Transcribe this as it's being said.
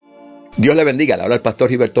Dios le bendiga. Le habla el pastor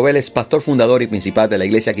Gilberto Vélez, pastor fundador y principal de la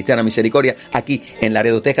Iglesia Cristiana Misericordia, aquí en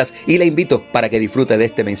Laredo, Texas. Y le invito para que disfrute de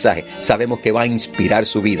este mensaje. Sabemos que va a inspirar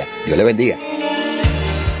su vida. Dios le bendiga.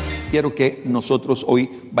 Quiero que nosotros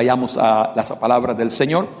hoy vayamos a las palabras del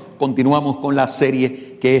Señor. Continuamos con la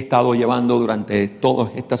serie que he estado llevando durante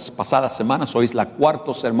todas estas pasadas semanas. Hoy es la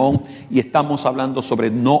cuarto sermón y estamos hablando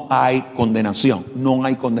sobre no hay condenación. No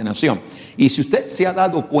hay condenación. Y si usted se ha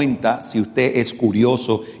dado cuenta, si usted es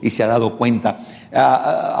curioso y se ha dado cuenta,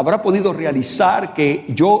 habrá podido realizar que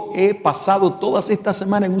yo he pasado todas estas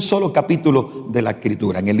semanas en un solo capítulo de la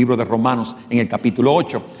Escritura, en el libro de Romanos, en el capítulo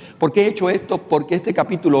 8. ¿Por qué he hecho esto? Porque este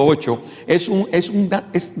capítulo 8 es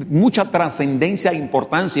mucha trascendencia e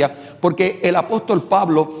importancia, porque el apóstol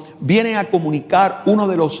Pablo viene a comunicar uno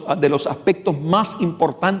de los aspectos más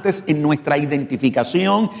importantes en nuestra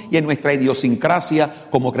identificación y en nuestra idiosincrasia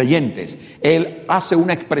como creyentes. Él hace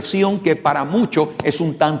una expresión que para muchos es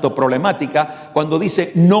un tanto problemática cuando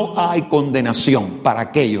dice no hay condenación para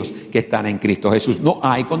aquellos que están en Cristo Jesús. No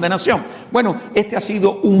hay condenación. Bueno, este ha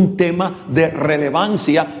sido un tema de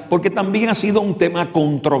relevancia porque también ha sido un tema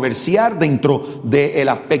controversial dentro del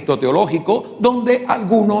aspecto teológico, donde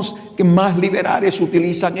algunos más liberales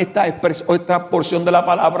utilizan esta porción de la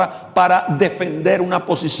palabra para defender una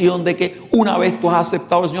posición de que una vez tú has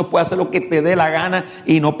aceptado al Señor, puedes hacer lo que te dé la gana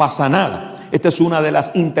y no pasa nada. Esta es una de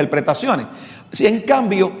las interpretaciones. Si en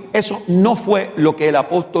cambio eso no fue lo que el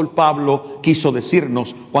apóstol Pablo quiso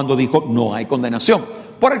decirnos cuando dijo no hay condenación.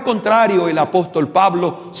 Por el contrario, el apóstol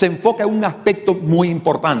Pablo se enfoca en un aspecto muy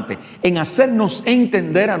importante, en hacernos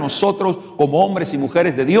entender a nosotros como hombres y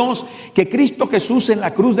mujeres de Dios que Cristo Jesús en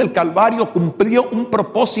la cruz del Calvario cumplió un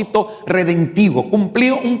propósito redentivo,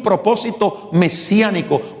 cumplió un propósito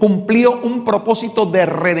mesiánico, cumplió un propósito de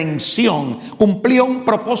redención, cumplió un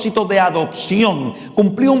propósito de adopción,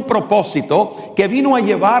 cumplió un propósito que vino a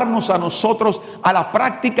llevarnos a nosotros a la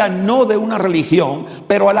práctica no de una religión,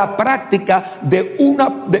 pero a la práctica de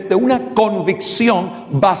una convicción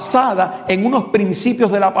basada en unos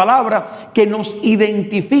principios de la palabra que nos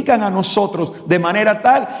identifican a nosotros de manera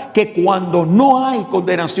tal que cuando no hay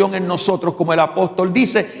condenación en nosotros, como el apóstol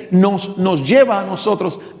dice, nos lleva a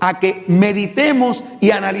nosotros a que meditemos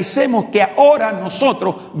y analicemos que ahora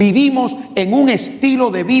nosotros vivimos en un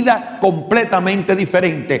estilo de vida completamente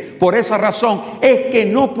diferente. Por esa razón es que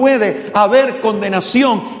no puede haber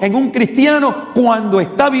condenación en un cristiano cuando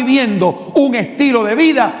está viviendo un estilo de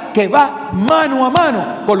vida que va mano a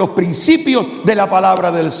mano con los principios de la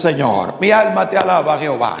palabra del Señor. Mi alma te alaba,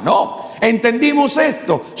 Jehová, ¿no? ¿Entendimos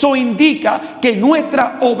esto? Eso indica que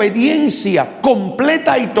nuestra obediencia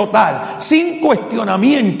completa y total, sin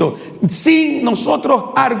cuestionamiento, sin nosotros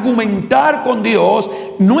argumentar con Dios,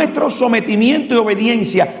 nuestro sometimiento y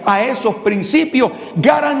obediencia a esos principios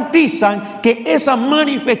garantizan que esa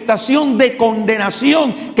manifestación de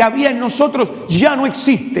condenación que había en nosotros ya no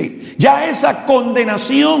existe. Ya esa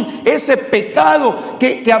condenación, ese pecado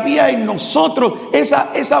que había en nosotros,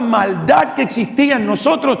 esa maldad que existía en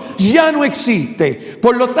nosotros, ya no existe.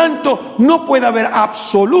 Por lo tanto, no puede haber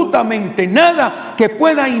absolutamente nada que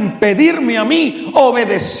pueda impedirme a mí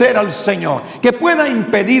obedecer al Señor, que pueda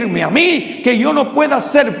impedirme a mí que yo no pueda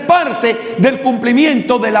ser parte del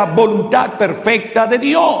cumplimiento de la voluntad perfecta de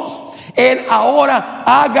Dios. Él ahora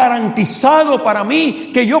ha garantizado para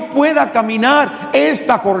mí que yo pueda caminar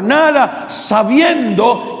esta jornada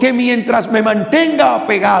sabiendo que mientras me mantenga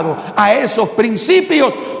apegado a esos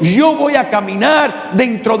principios, yo voy a caminar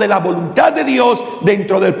dentro de la voluntad de Dios,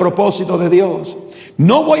 dentro del propósito de Dios.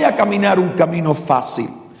 No voy a caminar un camino fácil.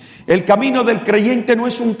 El camino del creyente no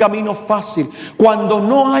es un camino fácil. Cuando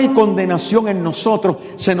no hay condenación en nosotros,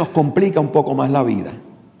 se nos complica un poco más la vida.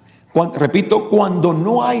 Repito, cuando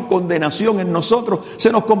no hay condenación en nosotros, se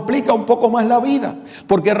nos complica un poco más la vida.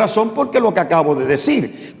 ¿Por qué razón? Porque lo que acabo de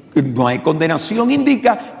decir. No hay condenación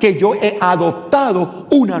indica que yo he adoptado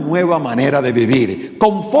una nueva manera de vivir,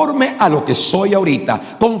 conforme a lo que soy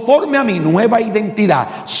ahorita, conforme a mi nueva identidad.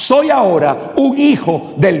 Soy ahora un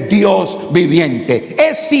hijo del Dios viviente.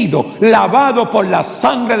 He sido lavado por la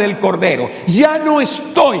sangre del Cordero. Ya no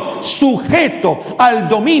estoy sujeto al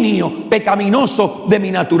dominio pecaminoso de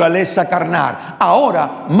mi naturaleza carnal.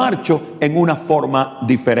 Ahora marcho en una forma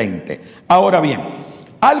diferente. Ahora bien,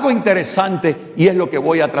 algo interesante, y es lo que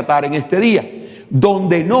voy a tratar en este día.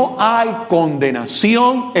 Donde no hay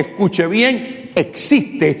condenación, escuche bien,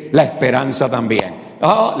 existe la esperanza también.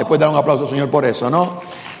 Le puedes dar un aplauso, Señor, por eso, ¿no?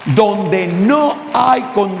 Donde no hay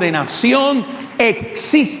condenación,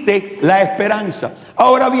 existe la esperanza.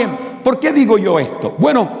 Ahora bien, ¿por qué digo yo esto?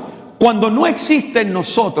 Bueno, cuando no existe en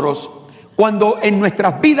nosotros, cuando en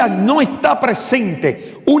nuestras vidas no está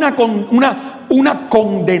presente una una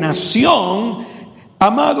condenación,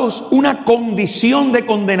 amados, una condición de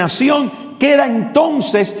condenación, queda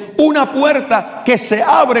entonces una puerta que se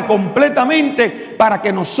abre completamente para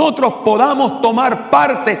que nosotros podamos tomar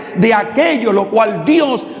parte de aquello lo cual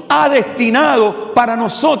Dios ha destinado para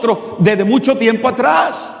nosotros desde mucho tiempo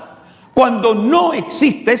atrás. Cuando no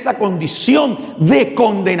existe esa condición de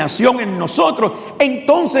condenación en nosotros,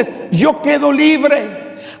 entonces yo quedo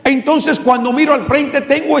libre. Entonces cuando miro al frente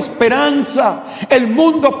tengo esperanza. El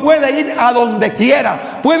mundo puede ir a donde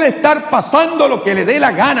quiera, puede estar pasando lo que le dé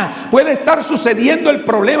la gana, puede estar sucediendo el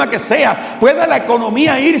problema que sea, puede la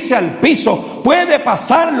economía irse al piso, puede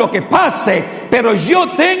pasar lo que pase, pero yo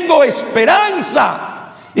tengo esperanza.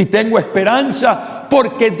 Y tengo esperanza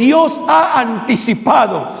porque Dios ha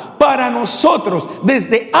anticipado para nosotros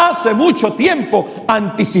desde hace mucho tiempo,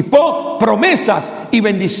 anticipó promesas y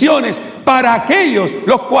bendiciones para aquellos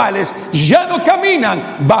los cuales ya no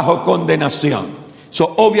caminan bajo condenación.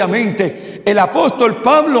 Obviamente el apóstol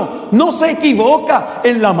Pablo no se equivoca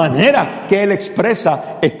en la manera que él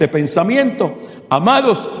expresa este pensamiento.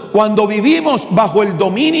 Amados, cuando vivimos bajo el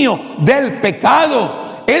dominio del pecado,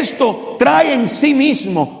 esto trae en sí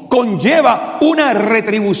mismo, conlleva una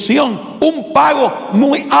retribución, un pago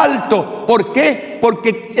muy alto. ¿Por qué?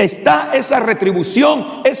 Porque está esa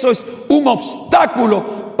retribución, eso es un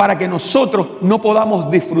obstáculo para que nosotros no podamos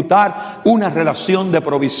disfrutar una relación de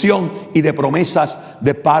provisión y de promesas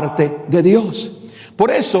de parte de Dios.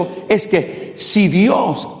 Por eso es que si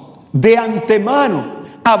Dios de antemano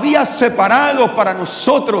había separado para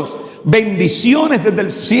nosotros bendiciones desde el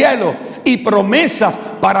cielo y promesas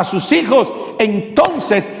para sus hijos,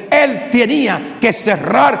 entonces Él tenía que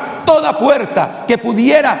cerrar toda puerta que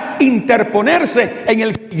pudiera interponerse en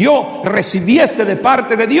el que yo recibiese de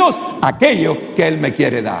parte de Dios aquello que Él me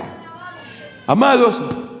quiere dar. Amados,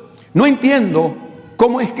 no entiendo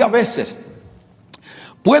cómo es que a veces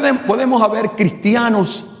podemos haber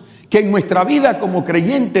cristianos que en nuestra vida como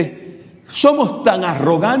creyentes somos tan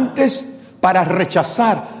arrogantes para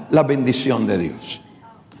rechazar la bendición de Dios.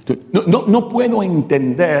 No puedo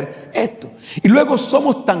entender esto. Y luego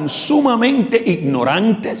somos tan sumamente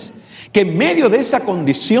ignorantes que en medio de esa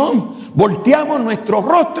condición volteamos nuestro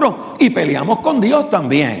rostro y peleamos con Dios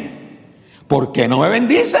también. ¿Por qué no me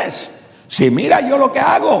bendices? Si mira yo lo que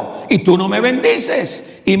hago y tú no me bendices.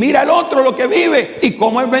 Y mira el otro lo que vive y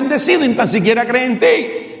cómo es bendecido y ni tan siquiera cree en ti.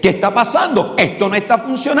 ¿Qué está pasando? Esto no está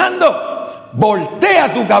funcionando.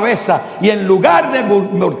 Voltea tu cabeza y en lugar de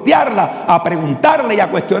voltearla a preguntarle y a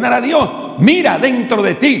cuestionar a Dios, mira dentro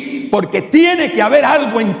de ti, porque tiene que haber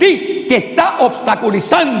algo en ti que está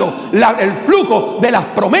obstaculizando el flujo de las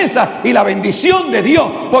promesas y la bendición de Dios,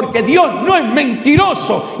 porque Dios no es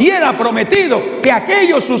mentiroso y Él ha prometido que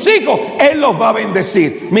aquellos sus hijos Él los va a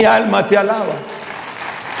bendecir. Mi alma te alaba.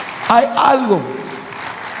 Hay algo.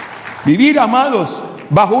 Vivir, amados,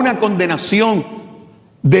 bajo una condenación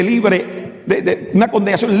una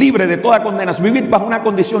condenación libre de toda condenación. Vivir bajo una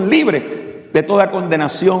condición libre de toda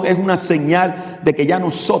condenación es una señal de que ya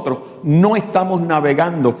nosotros no estamos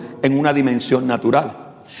navegando en una dimensión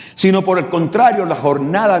natural, sino por el contrario, la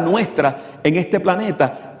jornada nuestra en este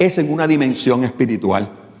planeta es en una dimensión espiritual.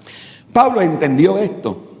 Pablo entendió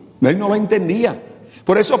esto, él no lo entendía.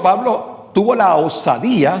 Por eso Pablo tuvo la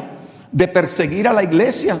osadía de perseguir a la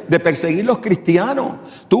iglesia, de perseguir a los cristianos.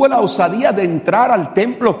 Tuvo la osadía de entrar al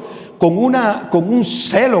templo con un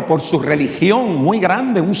celo por su religión muy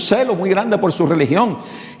grande, un celo muy grande por su religión,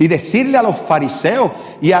 y decirle a los fariseos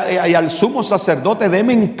y al sumo sacerdote,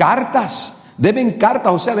 denme cartas,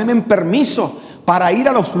 o sea, denme permiso para ir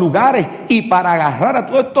a los lugares y para agarrar a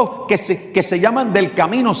todos estos que se llaman del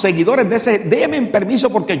camino, seguidores de ese, denme permiso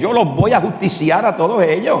porque yo los voy a justiciar a todos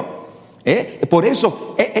ellos. Por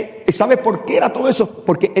eso, ¿sabe por qué era todo eso?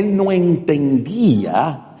 Porque él no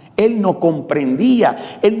entendía, él no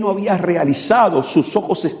comprendía, él no había realizado, sus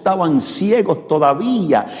ojos estaban ciegos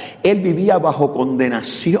todavía, él vivía bajo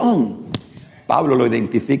condenación. Pablo lo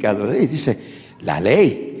identifica, dice, la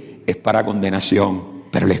ley es para condenación,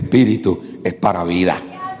 pero el espíritu es para vida.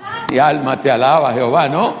 Mi alma te alaba, Jehová,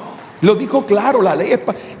 ¿no? Lo dijo claro, la ley es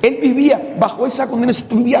él vivía bajo esa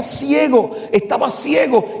condenación, vivía ciego, estaba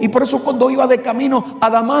ciego, y por eso cuando iba de camino a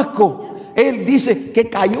Damasco, él dice que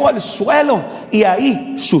cayó al suelo y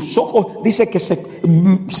ahí sus ojos dice que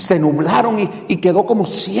se nublaron y quedó como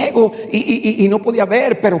ciego y no podía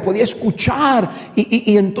ver, pero podía escuchar,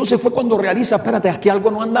 y entonces fue cuando realiza, espérate, aquí algo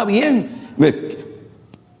no anda bien.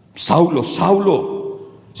 Saulo,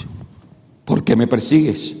 Saulo, ¿por qué me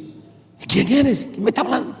persigues? ¿Quién eres? ¿Quién me está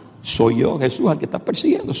hablando? Soy yo, Jesús, al que estás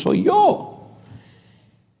persiguiendo, soy yo.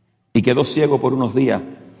 Y quedó ciego por unos días,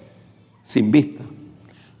 sin vista.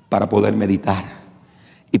 para poder meditar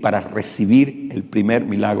y para recibir el primer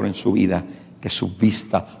milagro en su vida, que su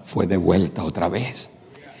vista fue devuelta otra vez.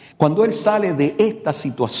 Cuando él sale de esta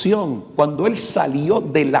situación, cuando él salió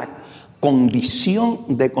de la condición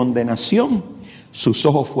de condenación, sus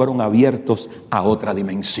ojos fueron abiertos a otra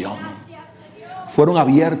dimensión. Fueron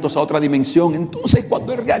abiertos a otra dimensión. Entonces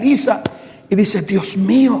cuando él realiza y dice: Dios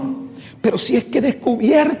mío, pero si es que he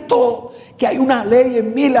descubierto que hay una ley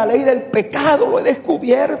en mí, la ley del pecado, lo he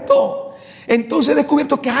descubierto. Entonces he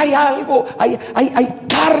descubierto que hay algo, hay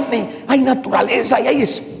carne, hay naturaleza y hay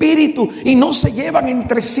espíritu, y no se llevan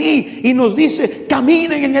entre sí, y nos dice: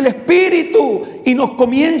 caminen en el espíritu, y nos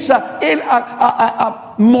comienza él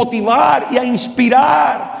a motivar y a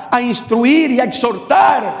inspirar, a instruir y a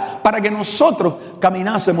exhortar para que nosotros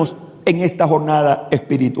caminásemos en esta jornada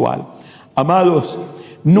espiritual. Amados,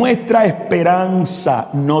 nuestra esperanza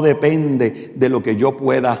no depende de lo que yo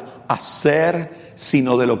pueda hacer,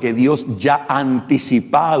 sino de lo que Dios ya ha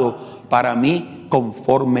anticipado para mí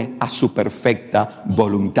conforme a su perfecta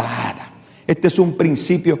voluntad. Este es un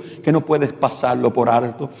principio que no puedes pasarlo por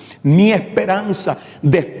alto. Mi esperanza,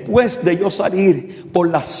 después de yo salir por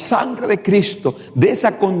la sangre de Cristo de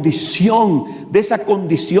esa condición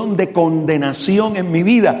de condenación en mi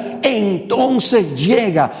vida, entonces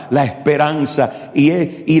llega la esperanza.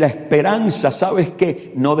 Y la esperanza, ¿sabes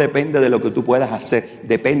qué? No depende de lo que tú puedas hacer,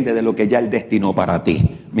 depende de lo que ya Él destinó para ti.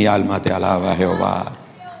 Mi alma te alaba, Jehová.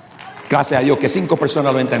 Gracias a Dios que 5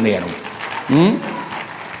 personas lo entendieron.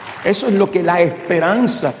 Eso es lo que la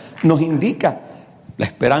esperanza nos indica. La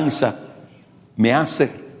esperanza me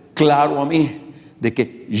hace claro a mí de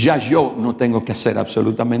que ya yo no tengo que hacer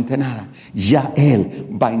absolutamente nada. Ya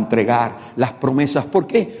Él va a entregar las promesas. ¿Por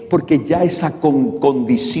qué? Porque ya esa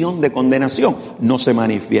condición de condenación no se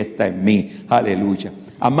manifiesta en mí. Aleluya.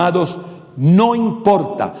 Amados, no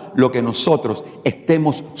importa lo que nosotros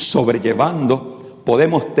estemos sobrellevando,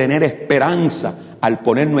 podemos tener esperanza al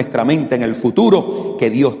poner nuestra mente en el futuro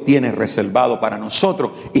que Dios tiene reservado para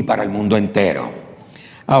nosotros y para el mundo entero.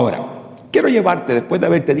 Ahora, quiero llevarte, después de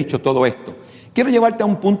haberte dicho todo esto, quiero llevarte a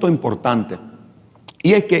un punto importante.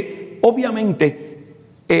 Y es que, obviamente,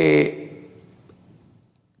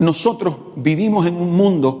 nosotros vivimos en un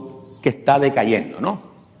mundo que está decayendo, ¿no?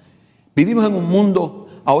 Vivimos en un mundo,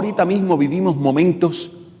 ahorita mismo vivimos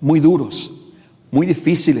momentos muy duros, muy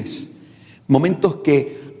difíciles, momentos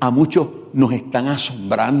que a muchos nos están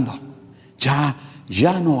asombrando. Ya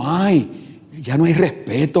no hay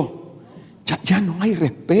respeto. Ya no hay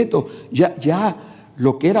respeto. Ya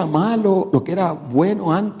lo que era malo, lo que era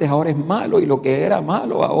bueno antes ahora es malo, y lo que era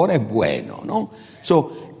malo ahora es bueno, ¿no?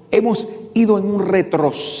 Hemos ido en un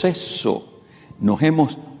retroceso.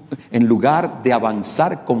 En lugar de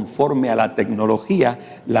avanzar conforme a la tecnología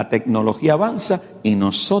avanza y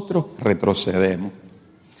nosotros retrocedemos.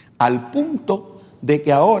 Al punto de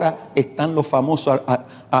que ahora están los famosos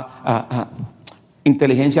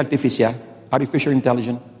inteligencia artificial, artificial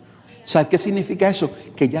intelligence. ¿Sabes qué significa eso?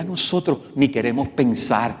 Que ya nosotros ni queremos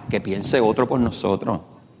pensar, que piense otro por nosotros.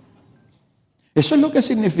 Eso es lo que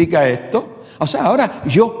significa esto. O sea, ahora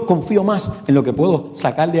yo confío más en lo que puedo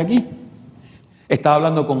sacar de aquí. Estaba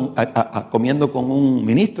hablando comiendo con un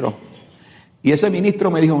ministro, y ese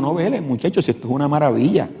ministro me dijo: no, Vélez, muchachos, esto es una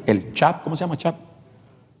maravilla. El chat, ¿cómo se llama chat?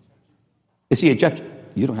 Sí, el chat.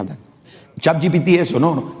 You don't have that. Chat GPT, eso,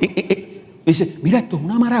 no. Y dice: mira, esto es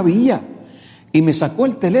una maravilla. Y me sacó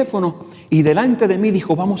el teléfono y delante de mí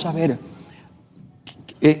dijo: vamos a ver,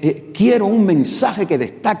 quiero un mensaje que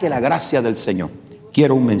destaque la gracia del Señor.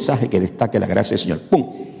 Quiero un mensaje que destaque la gracia del Señor. ¡Pum!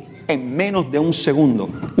 En menos de un segundo,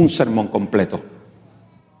 un sermón completo.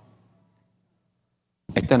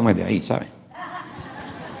 Este no es de ahí, ¿sabes?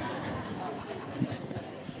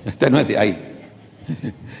 Este no es de ahí.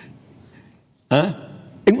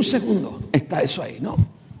 En un segundo está eso ahí, ¿no?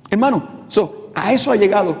 Hermano, a eso ha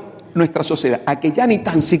llegado nuestra sociedad, a que ya ni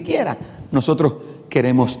tan siquiera nosotros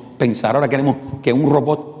queremos pensar. Ahora queremos que un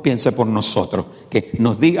robot piense por nosotros, que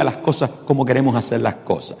nos diga las cosas como queremos hacer las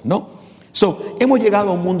cosas, ¿no? Hemos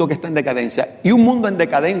llegado a un mundo que está en decadencia, y un mundo en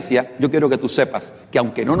decadencia, yo quiero que tú sepas que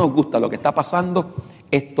aunque no nos gusta lo que está pasando,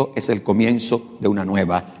 esto es el comienzo de una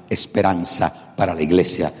nueva esperanza para la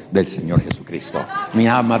iglesia del Señor Jesucristo. Mi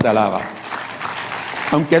alma te alaba.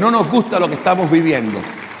 Aunque no nos gusta lo que estamos viviendo,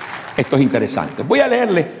 esto es interesante. Voy a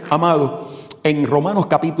leerle, amado, en Romanos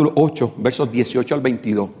capítulo 8, versos 18 al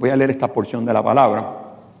 22. Voy a leer esta porción de la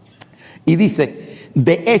palabra. Y dice: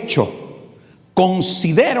 de hecho,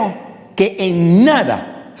 considero que en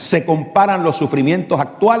nada se comparan los sufrimientos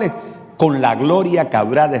actuales con la gloria que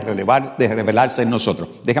habrá de revelarse en nosotros.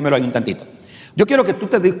 Déjamelo ahí un tantito. Yo quiero que tú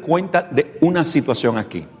te des cuenta de una situación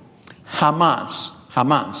aquí. Jamás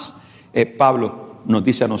jamás Pablo nos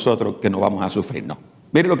dice a nosotros que no vamos a sufrir, no.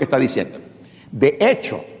 Mire lo que está diciendo. De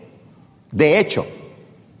hecho,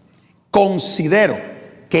 considero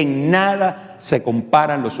que en nada se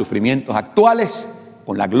comparan los sufrimientos actuales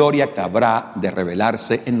con la gloria que habrá de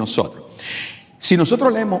revelarse en nosotros. Si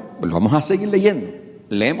nosotros leemos, lo vamos a seguir leyendo,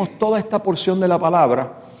 leemos toda esta porción de la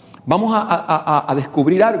palabra, vamos a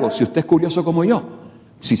descubrir algo. Si usted es curioso como yo,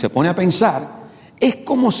 si se pone a pensar, es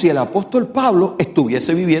como si el apóstol Pablo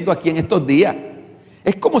estuviese viviendo aquí en estos días.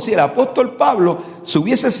 Es como si el apóstol Pablo se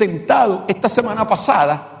hubiese sentado esta semana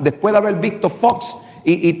pasada, después de haber visto Fox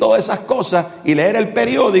y todas esas cosas, y leer el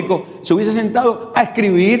periódico, se hubiese sentado a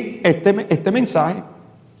escribir este mensaje.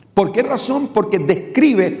 ¿Por qué razón? Porque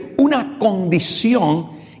describe una condición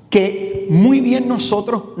que muy bien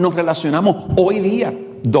nosotros nos relacionamos hoy día,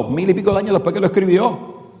 2000 y pico de años después que lo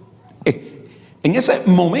escribió. En ese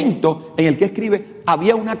momento en el que escribe,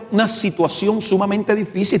 había una situación sumamente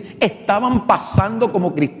difícil. Estaban pasando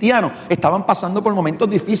como cristianos, estaban pasando por momentos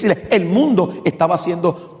difíciles. El mundo estaba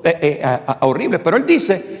siendo horrible. Pero él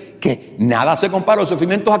dice que nada se compara a los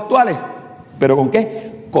sufrimientos actuales. ¿Pero con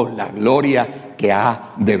qué? Con la gloria que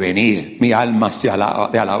ha de venir. Mi alma te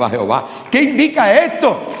alaba a Jehová. ¿Qué indica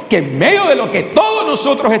esto? Que en medio de lo que todos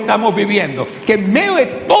nosotros estamos viviendo, que en medio de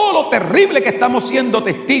todo lo terrible que estamos siendo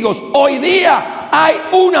testigos hoy día, hay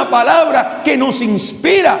una palabra que nos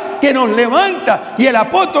inspira, que nos levanta. Y el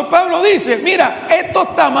apóstol Pablo dice, mira, esto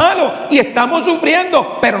está malo y estamos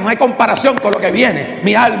sufriendo, pero no hay comparación con lo que viene.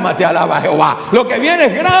 Mi alma te alaba a Jehová. Lo que viene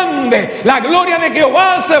es grande. La gloria de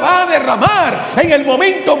Jehová se va a derramar. En el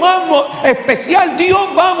momento más especial, Dios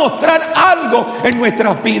va a mostrar algo en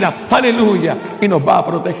nuestras vidas. Aleluya. Y nos va a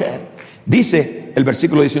proteger. Dice el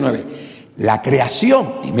versículo 19, la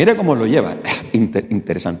creación, y mire cómo lo lleva,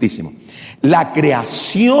 interesantísimo. La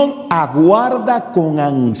creación aguarda con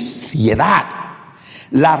ansiedad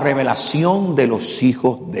la revelación de los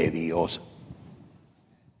hijos de Dios.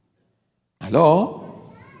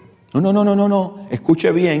 ¿Aló? No.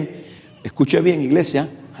 Escuche bien, iglesia.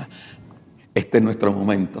 Este es nuestro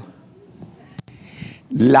momento.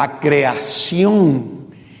 La creación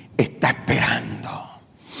está esperando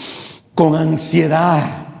con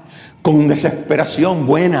ansiedad, con desesperación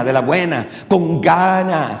de la buena, con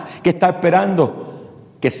ganas, que está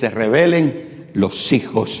esperando que se revelen los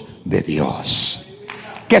hijos de Dios.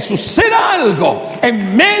 Que suceda algo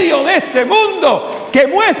en medio de este mundo que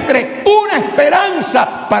muestre una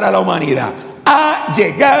esperanza para la humanidad. Ha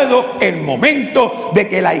llegado el momento de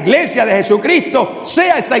que la iglesia de Jesucristo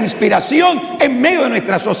sea esa inspiración en medio de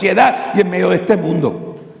nuestra sociedad y en medio de este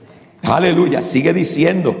mundo. Aleluya, sigue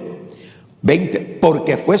diciendo. 20,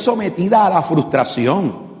 porque fue sometida a la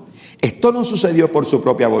frustración. Esto no sucedió por su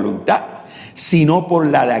propia voluntad, sino por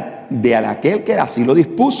la de aquel que así lo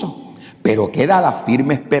dispuso. Pero queda la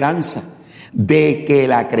firme esperanza de que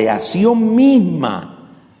la creación misma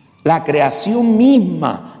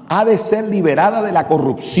ha de ser liberada de la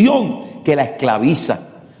corrupción que la esclaviza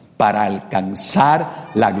para alcanzar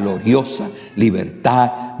la gloriosa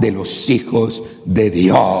libertad de los hijos de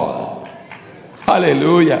Dios.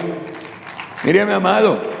 Aleluya. Mire, mi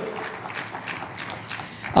amado,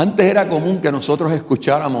 antes era común que nosotros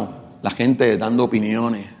escucháramos la gente dando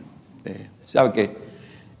opiniones. ¿Sabe que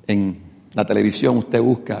en la televisión usted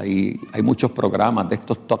busca y hay muchos programas de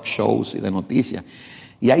estos talk shows y de noticias?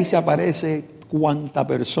 Y ahí se aparece cuánta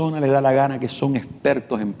persona le da la gana que son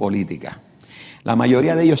expertos en política. La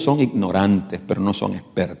mayoría de ellos son ignorantes, pero no son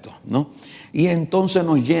expertos, ¿no? Y entonces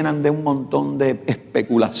nos llenan de un montón de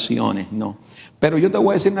especulaciones, ¿no? Pero yo te voy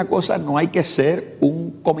a decir una cosa, no hay que ser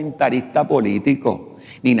un comentarista político,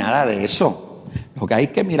 ni nada de eso. Lo que hay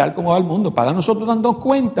que mirar cómo va el mundo, para nosotros darnos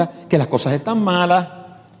cuenta que las cosas están malas.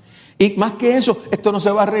 Y más que eso, esto no se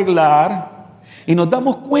va a arreglar. Y nos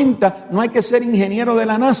damos cuenta, no hay que ser ingeniero de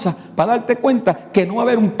la NASA para darte cuenta que no va a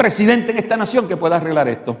haber un presidente en esta nación que pueda arreglar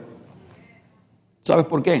esto. ¿Sabes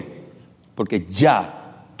por qué? Porque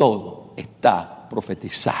ya todo está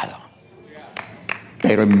profetizado.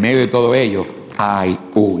 Pero en medio de todo ello hay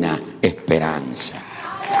una esperanza.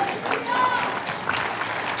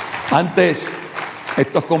 Antes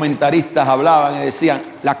estos comentaristas hablaban y decían,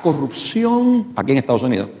 la corrupción, aquí en Estados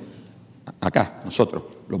Unidos, acá, nosotros,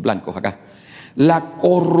 los blancos acá, la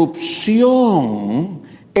corrupción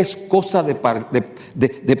es cosa de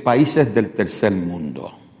países del tercer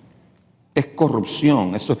mundo. Es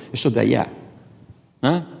corrupción, eso es de allá.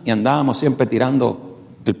 Y andábamos siempre tirando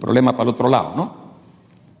el problema para el otro lado, ¿no?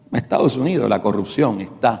 En Estados Unidos la corrupción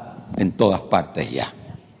está en todas partes ya.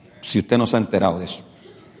 Si usted no se ha enterado de eso.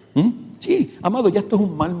 Sí, amado, ya esto es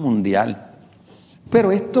un mal mundial.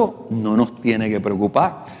 Pero esto no nos tiene que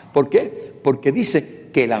preocupar. ¿Por qué? Porque dice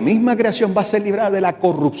que la misma creación va a ser librada de la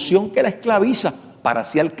corrupción que la esclaviza para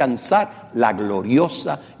así alcanzar la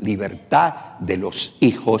gloriosa libertad de los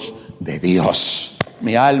hijos de Dios.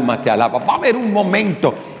 Mi alma te alaba. Va a haber un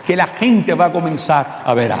momento que la gente va a comenzar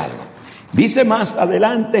a ver algo. Dice más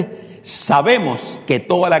adelante, sabemos que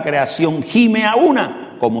toda la creación gime a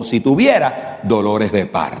una como si tuviera dolores de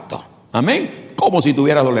parto. Amén. Como si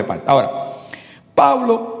tuviera dolores de parto. Ahora,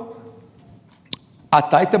 Pablo,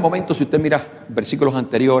 hasta este momento, si usted mira versículos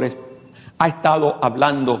anteriores, ha estado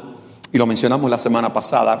hablando, y lo mencionamos la semana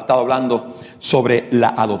pasada, ha estado hablando sobre la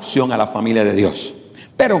adopción a la familia de Dios.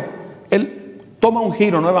 Pero él toma un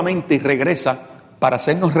giro nuevamente y regresa para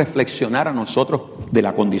hacernos reflexionar a nosotros de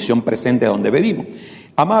la condición presente donde vivimos.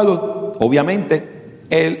 Amado, obviamente,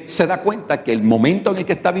 él se da cuenta que el momento en el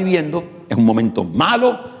que está viviendo es un momento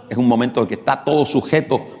malo, es un momento en el que está todo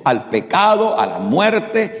sujeto al pecado, a la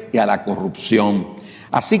muerte y a la corrupción.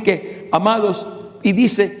 Así que, amados, y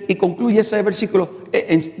dice y concluye ese versículo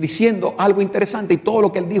diciendo algo interesante, y todo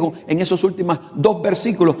lo que él dijo en esos últimos 2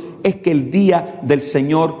 versículos es que el día del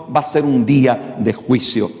Señor va a ser un día de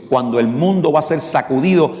juicio, cuando el mundo va a ser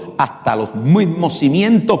sacudido hasta los mismos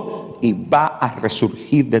cimientos y va a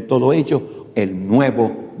resurgir de todo ello el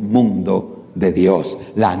nuevo mundo de Dios,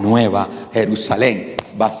 la nueva Jerusalén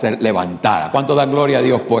va a ser levantada. ¿Cuánto da gloria a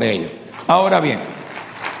Dios por ello? Ahora bien,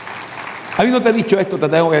 habiéndote dicho esto, te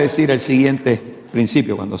tengo que decir el siguiente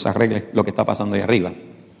principio cuando se arregle lo que está pasando ahí arriba.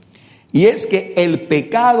 Y es que el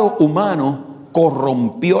pecado humano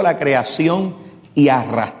corrompió la creación y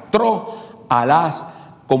arrastró a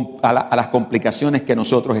las complicaciones que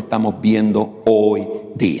nosotros estamos viendo hoy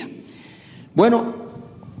día. Bueno,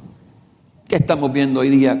 ¿qué estamos viendo hoy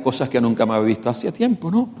día? Cosas que nunca me había visto hacía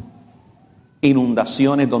tiempo, ¿no?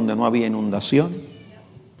 Inundaciones donde no había inundación,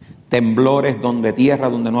 temblores donde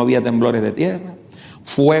no había temblores de tierra,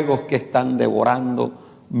 fuegos que están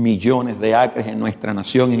devorando millones de acres en nuestra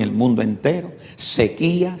nación, en el mundo entero,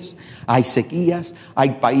 sequías, hay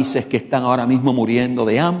países que están ahora mismo muriendo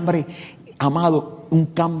de hambre. Amado, un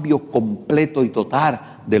cambio completo y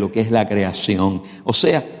total de lo que es la creación. O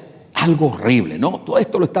sea, algo horrible, ¿no? Todo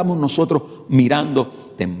esto lo estamos nosotros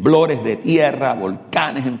mirando, temblores de tierra,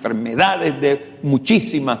 volcanes, enfermedades de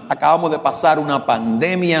muchísimas. Acabamos de pasar una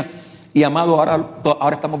pandemia y, amado,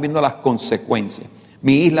 ahora estamos viendo las consecuencias.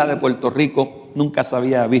 Mi isla de Puerto Rico nunca se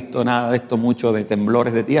había visto nada de esto, mucho de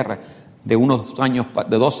temblores de tierra. De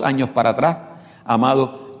 2 años para atrás,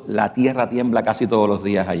 amado, la tierra tiembla casi todos los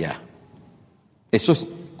días allá. Eso es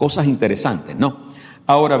cosas interesantes, ¿no?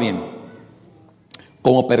 Ahora bien,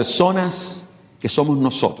 como personas que somos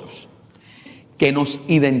nosotros, que nos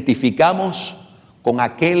identificamos con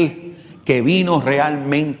aquel que vino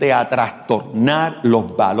realmente a trastornar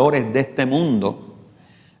los valores de este mundo,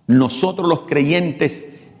 nosotros los creyentes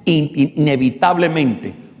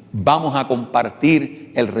inevitablemente vamos a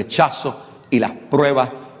compartir el rechazo y las pruebas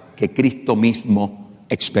que Cristo mismo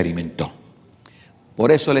experimentó.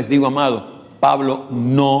 Por eso les digo, amado, Pablo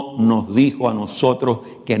no nos dijo a nosotros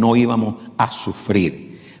que no íbamos a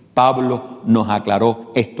sufrir. Pablo nos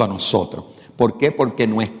aclaró esto a nosotros. ¿Por qué? Porque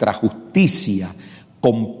nuestra justicia,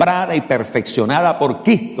 comprada y perfeccionada por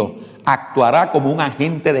Cristo, actuará como un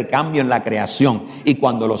agente de cambio en la creación. Y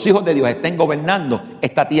cuando los hijos de Dios estén gobernando,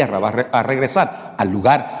 esta tierra va a regresar al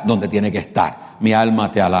lugar donde tiene que estar. Mi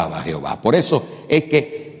alma te alaba, Jehová. Por eso es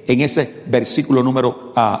que en ese versículo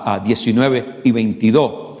número 19 y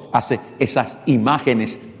 22 hace esas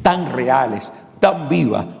imágenes tan reales, tan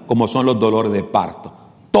vivas como son los dolores de parto.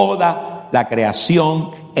 Toda la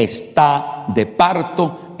creación está de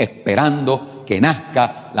parto esperando que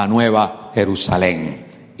nazca la nueva Jerusalén.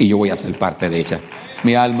 Y yo voy a ser parte de ella.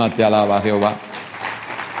 Mi alma te alaba, Jehová.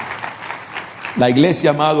 La iglesia,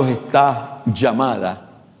 amados, está llamada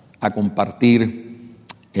a compartir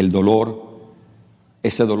el dolor,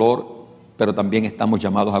 ese dolor, pero también estamos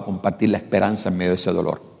llamados a compartir la esperanza en medio de ese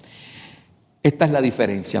dolor. Esta es la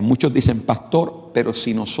diferencia. Muchos dicen, pastor, pero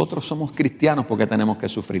si nosotros somos cristianos, ¿por qué tenemos que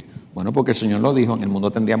sufrir? Bueno, porque el Señor lo dijo, en el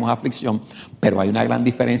mundo tendríamos aflicción, pero hay una gran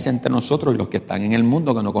diferencia entre nosotros y los que están en el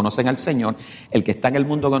mundo que no conocen al Señor. El que está en el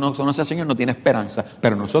mundo que no conoce al Señor no tiene esperanza,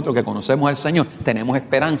 pero nosotros que conocemos al Señor tenemos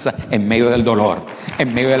esperanza en medio del dolor,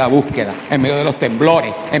 en medio de la búsqueda, en medio de los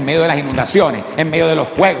temblores, en medio de las inundaciones, en medio de los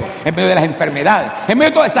fuegos, en medio de las enfermedades, en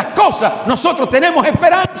medio de todas esas cosas, nosotros tenemos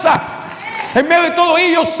esperanza. En medio de todo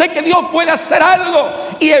ello sé que Dios puede hacer algo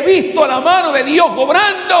y he visto la mano de Dios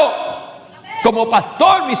obrando. Como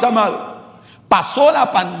pastor, mis amados, pasó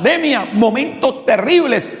la pandemia, momentos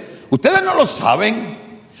terribles. Ustedes no lo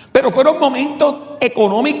saben, Pero fueron momentos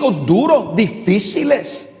económicos duros,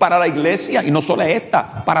 difíciles para la iglesia. Y no solo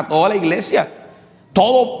esta, para toda la iglesia.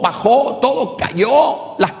 Todo bajó, todo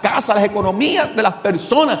cayó. Las casas, las economías de las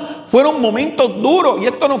personas. Fueron momentos duros. Y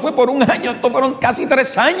esto no fue por un año, esto fueron casi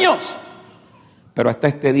 3 años. Pero hasta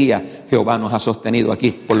este día Jehová nos ha sostenido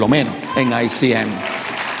aquí, por lo menos en ICM.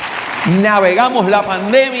 Navegamos la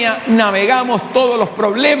pandemia, navegamos todos los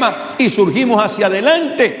problemas y surgimos hacia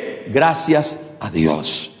adelante. Gracias a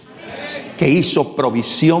Dios, que hizo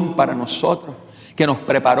provisión para nosotros, que nos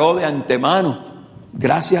preparó de antemano.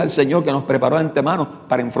 Gracias al Señor que nos preparó de antemano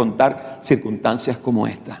para enfrentar circunstancias como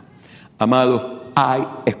esta. Amados, hay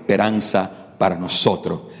esperanza para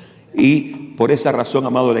nosotros. Y por esa razón,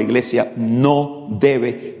 amado, la iglesia no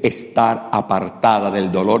debe estar apartada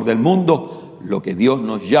del dolor del mundo. Lo que Dios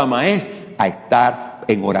nos llama es a estar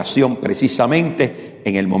en oración precisamente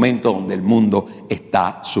en el momento donde el mundo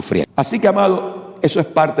está sufriendo. Así que, amado, eso es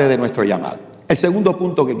parte de nuestro llamado. El segundo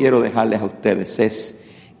punto que quiero dejarles a ustedes es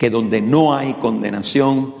que donde no hay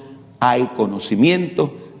condenación, hay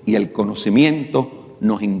conocimiento, y el conocimiento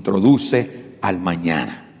nos introduce al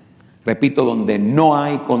mañana. Repito, donde no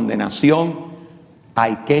hay condenación,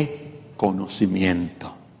 hay ¿qué?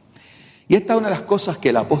 Conocimiento. Y esta es una de las cosas que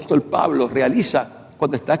el apóstol Pablo realiza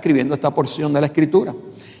cuando está escribiendo esta porción de la Escritura.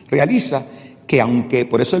 Realiza que aunque,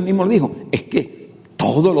 por eso él mismo lo dijo, es que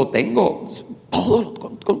todo lo tengo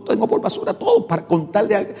por basura, todo para contar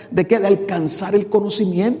de alcanzar el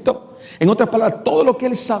conocimiento. En otras palabras, todo lo que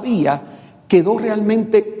él sabía quedó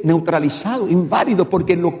realmente neutralizado, inválido,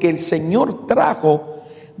 porque lo que el Señor trajo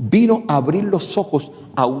vino a abrir los ojos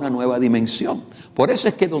a una nueva dimensión. Por eso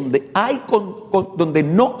es que donde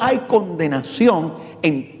no hay condenación,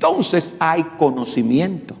 entonces hay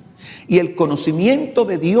conocimiento. Y el conocimiento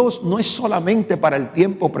de Dios no es solamente para el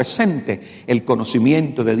tiempo presente. El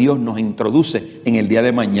conocimiento de Dios nos introduce en el día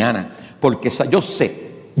de mañana. Porque yo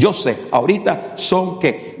sé, ahorita son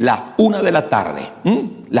que las 1 de la tarde,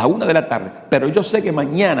 las 1 de la tarde. Pero yo sé que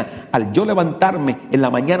mañana, al yo levantarme en la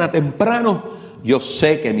mañana temprano, yo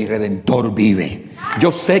sé que mi Redentor vive.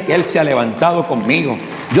 Yo sé que Él se ha levantado conmigo.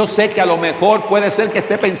 Yo sé que a lo mejor puede ser que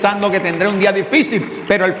esté pensando que tendré un día difícil,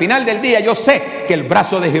 pero al final del día yo sé que el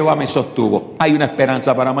brazo de Jehová me sostuvo. Hay una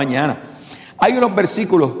esperanza para mañana. Hay unos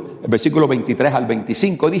versículos, el versículo 23 al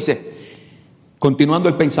 25 dice, continuando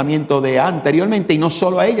el pensamiento de anteriormente, y no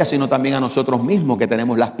solo a ella, sino también a nosotros mismos, que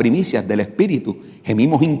tenemos las primicias del Espíritu,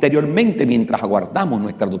 gemimos interiormente mientras aguardamos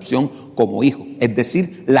nuestra adopción como hijos, es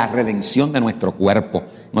decir, la redención de nuestro cuerpo.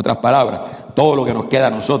 En otras palabras, todo lo que nos queda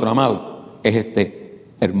a nosotros, amados, es este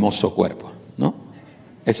hermoso cuerpo, ¿no?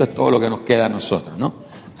 Eso es todo lo que nos queda a nosotros, ¿no?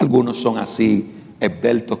 Algunos son así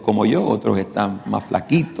esbeltos como yo, otros están más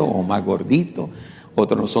flaquitos o más gorditos,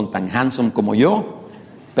 otros no son tan handsome como yo.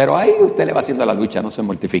 Pero ahí usted le va haciendo la lucha, no se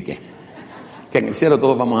mortifique. Que en el cielo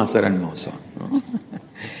todos vamos a ser hermosos, ¿no?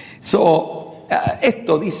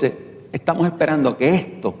 Esto dice, estamos esperando que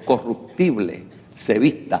esto corruptible se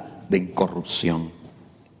vista de incorrupción.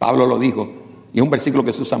 Pablo lo dijo, y es un versículo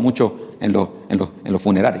que se usa mucho en los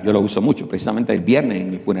funerales. Yo lo uso mucho, precisamente el viernes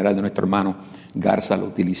en el funeral de nuestro hermano Garza lo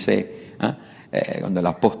utilicé. Cuando el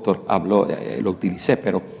apóstol habló, lo utilicé,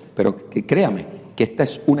 pero que créame que esta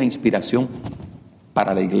es una inspiración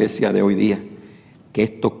para la iglesia de hoy día, que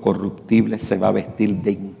esto corruptible se va a vestir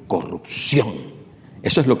de incorrupción.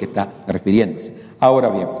 Eso es lo que está refiriéndose. Ahora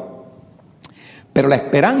bien, pero la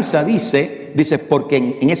esperanza dice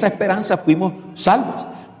porque en esa esperanza fuimos salvos,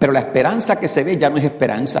 pero la esperanza que se ve ya no es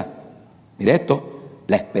esperanza. Mire esto,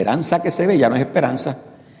 la esperanza que se ve ya no es esperanza.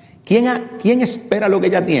 ¿Quién espera lo que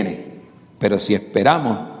ya tiene? Pero si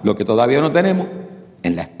esperamos lo que todavía no tenemos,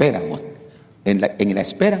 en la espera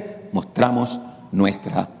mostramos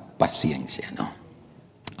nuestra paciencia, ¿no?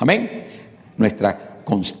 Amén. Nuestra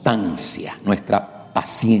constancia, nuestra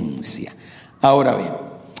paciencia. Ahora bien,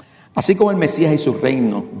 así como el Mesías y su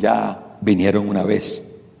reino ya vinieron una vez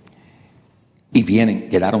y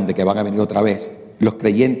quedaron de que van a venir otra vez, los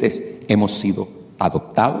creyentes hemos sido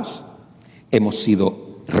adoptados, hemos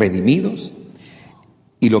sido redimidos,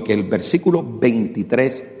 y lo que el versículo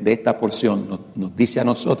 23 de esta porción nos dice a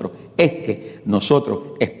nosotros es que nosotros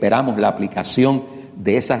esperamos la aplicación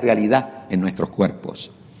de esa realidad en nuestros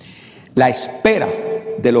cuerpos. La espera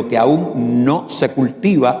de lo que aún no se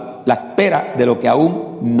cultiva, la espera de lo que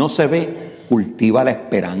aún no se ve, cultiva la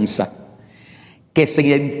esperanza, que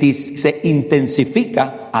se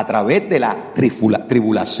intensifica a través de la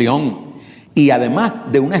tribulación y además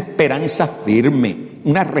de una esperanza firme,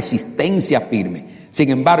 una resistencia firme. Sin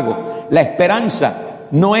embargo, la esperanza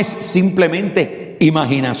no es simplemente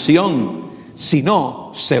imaginación,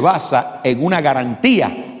 sino se basa en una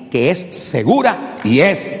garantía que es segura y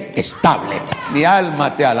es estable. Mi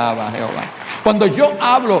alma te alaba, Jehová. Cuando yo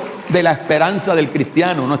hablo de la esperanza del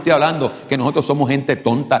cristiano, no estoy hablando que nosotros somos gente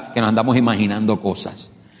tonta, que nos andamos imaginando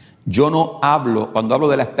cosas. Yo no hablo, cuando hablo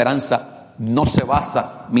de la esperanza, no se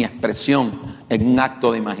basa mi expresión en un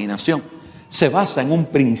acto de imaginación. Se basa en un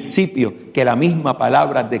principio que la misma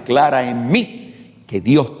palabra declara en mí, que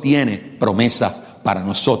Dios tiene promesas para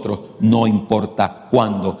nosotros, no importa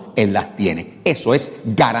cuándo Él las tiene. Eso es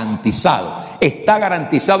garantizado. Está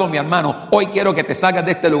garantizado, mi hermano. Hoy quiero que te salgas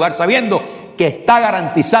de este lugar sabiendo que está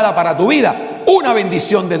garantizada para tu vida una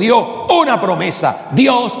bendición de Dios, una promesa.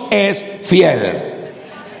 Dios es fiel.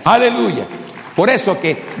 Aleluya. Por eso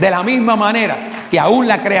que de la misma manera que aún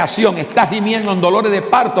la creación está gimiendo en dolores de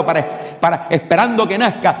parto para esperando que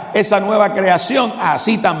nazca esa nueva creación,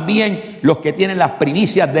 así también los que tienen las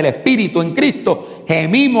primicias del Espíritu en Cristo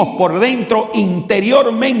gemimos por dentro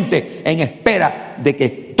interiormente en espera de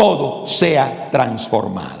que todo sea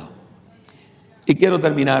transformado. Y quiero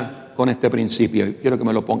terminar con este principio, y quiero que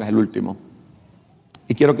me lo pongas el último,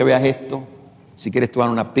 y quiero que veas esto. Si quieres tomar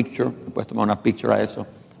una picture, puedes tomar una picture a eso,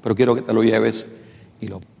 pero quiero que te lo lleves y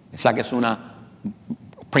saques una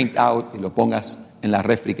print out y lo pongas en la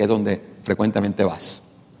refri, que es donde frecuentemente vas.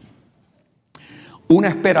 Una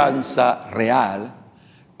esperanza real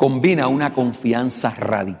combina una confianza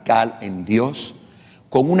radical en Dios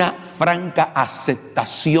con una franca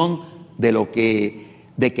aceptación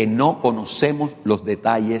de que no conocemos los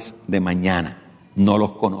detalles de mañana. No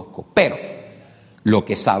los conozco, pero lo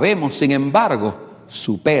que sabemos, sin embargo,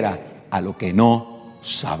 supera a lo que no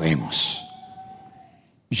sabemos.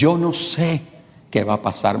 Yo no sé qué va a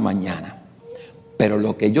pasar mañana, pero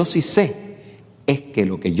lo que yo sí sé es que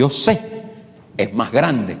lo que yo sé es más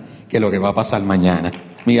grande que lo que va a pasar mañana.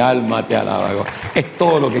 Mi alma te alaba. Es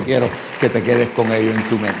todo lo que quiero que te quedes con ello en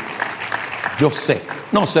tu mente. Yo sé,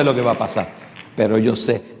 no sé lo que va a pasar, pero yo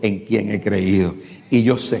sé en quién he creído. Y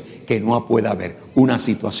yo sé que no puede haber una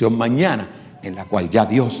situación mañana en la cual ya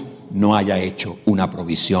Dios no haya hecho una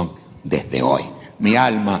provisión desde hoy. Mi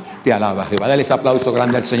alma te alaba, Jehová. Dale ese aplauso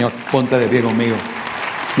grande al Señor. Ponte de pie conmigo.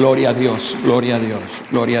 Gloria a Dios, gloria a Dios,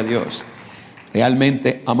 gloria a Dios.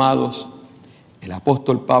 Realmente, amados, el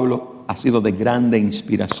apóstol Pablo ha sido de grande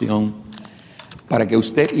inspiración para que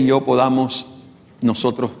usted y yo podamos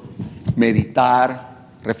nosotros meditar,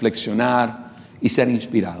 reflexionar y ser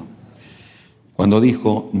inspirados. Cuando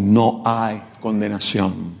dijo no hay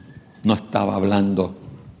condenación, no estaba hablando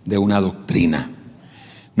de una doctrina,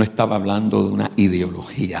 no estaba hablando de una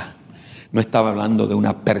ideología, no estaba hablando de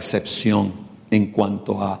una percepción en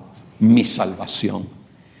cuanto a mi salvación.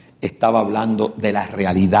 Estaba hablando de la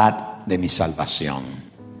realidad de mi salvación.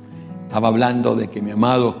 Estaba hablando de que, mi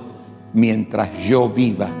amado, mientras yo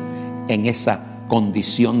viva en esa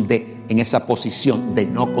condición en esa posición de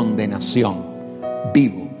no condenación,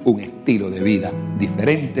 vivo un estilo de vida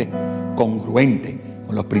diferente, congruente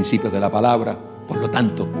con los principios de la palabra. Por lo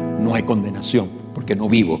tanto, no hay condenación, porque no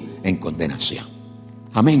vivo en condenación.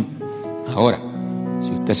 Amén. Ahora,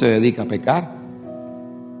 si usted se dedica a pecar,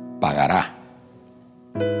 pagará,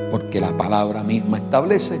 porque la palabra misma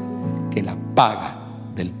establece que la paga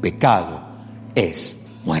del pecado es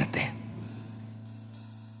muerte,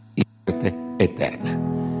 y muerte eterna.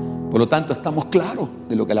 Por lo tanto, estamos claros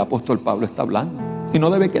de lo que el apóstol Pablo está hablando, y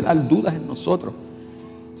no debe quedar dudas en nosotros,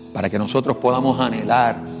 para que nosotros podamos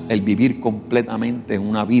anhelar el vivir completamente en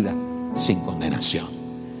una vida sin condenación,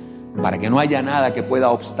 para que no haya nada que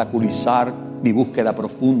pueda obstaculizar mi búsqueda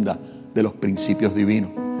profunda de los principios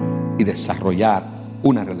divinos y desarrollar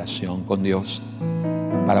una relación con Dios,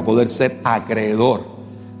 para poder ser acreedor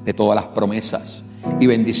de todas las promesas y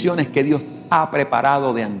bendiciones que Dios ha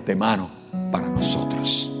preparado de antemano para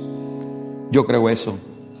nosotros. Yo creo eso,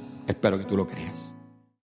 espero que tú lo creas.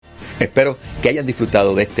 Espero que hayan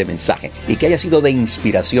disfrutado de este mensaje y que haya sido de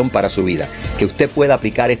inspiración para su vida, que usted pueda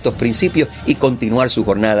aplicar estos principios y continuar su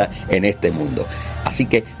jornada en este mundo. Así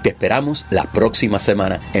que te esperamos la próxima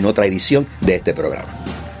semana en otra edición de este programa.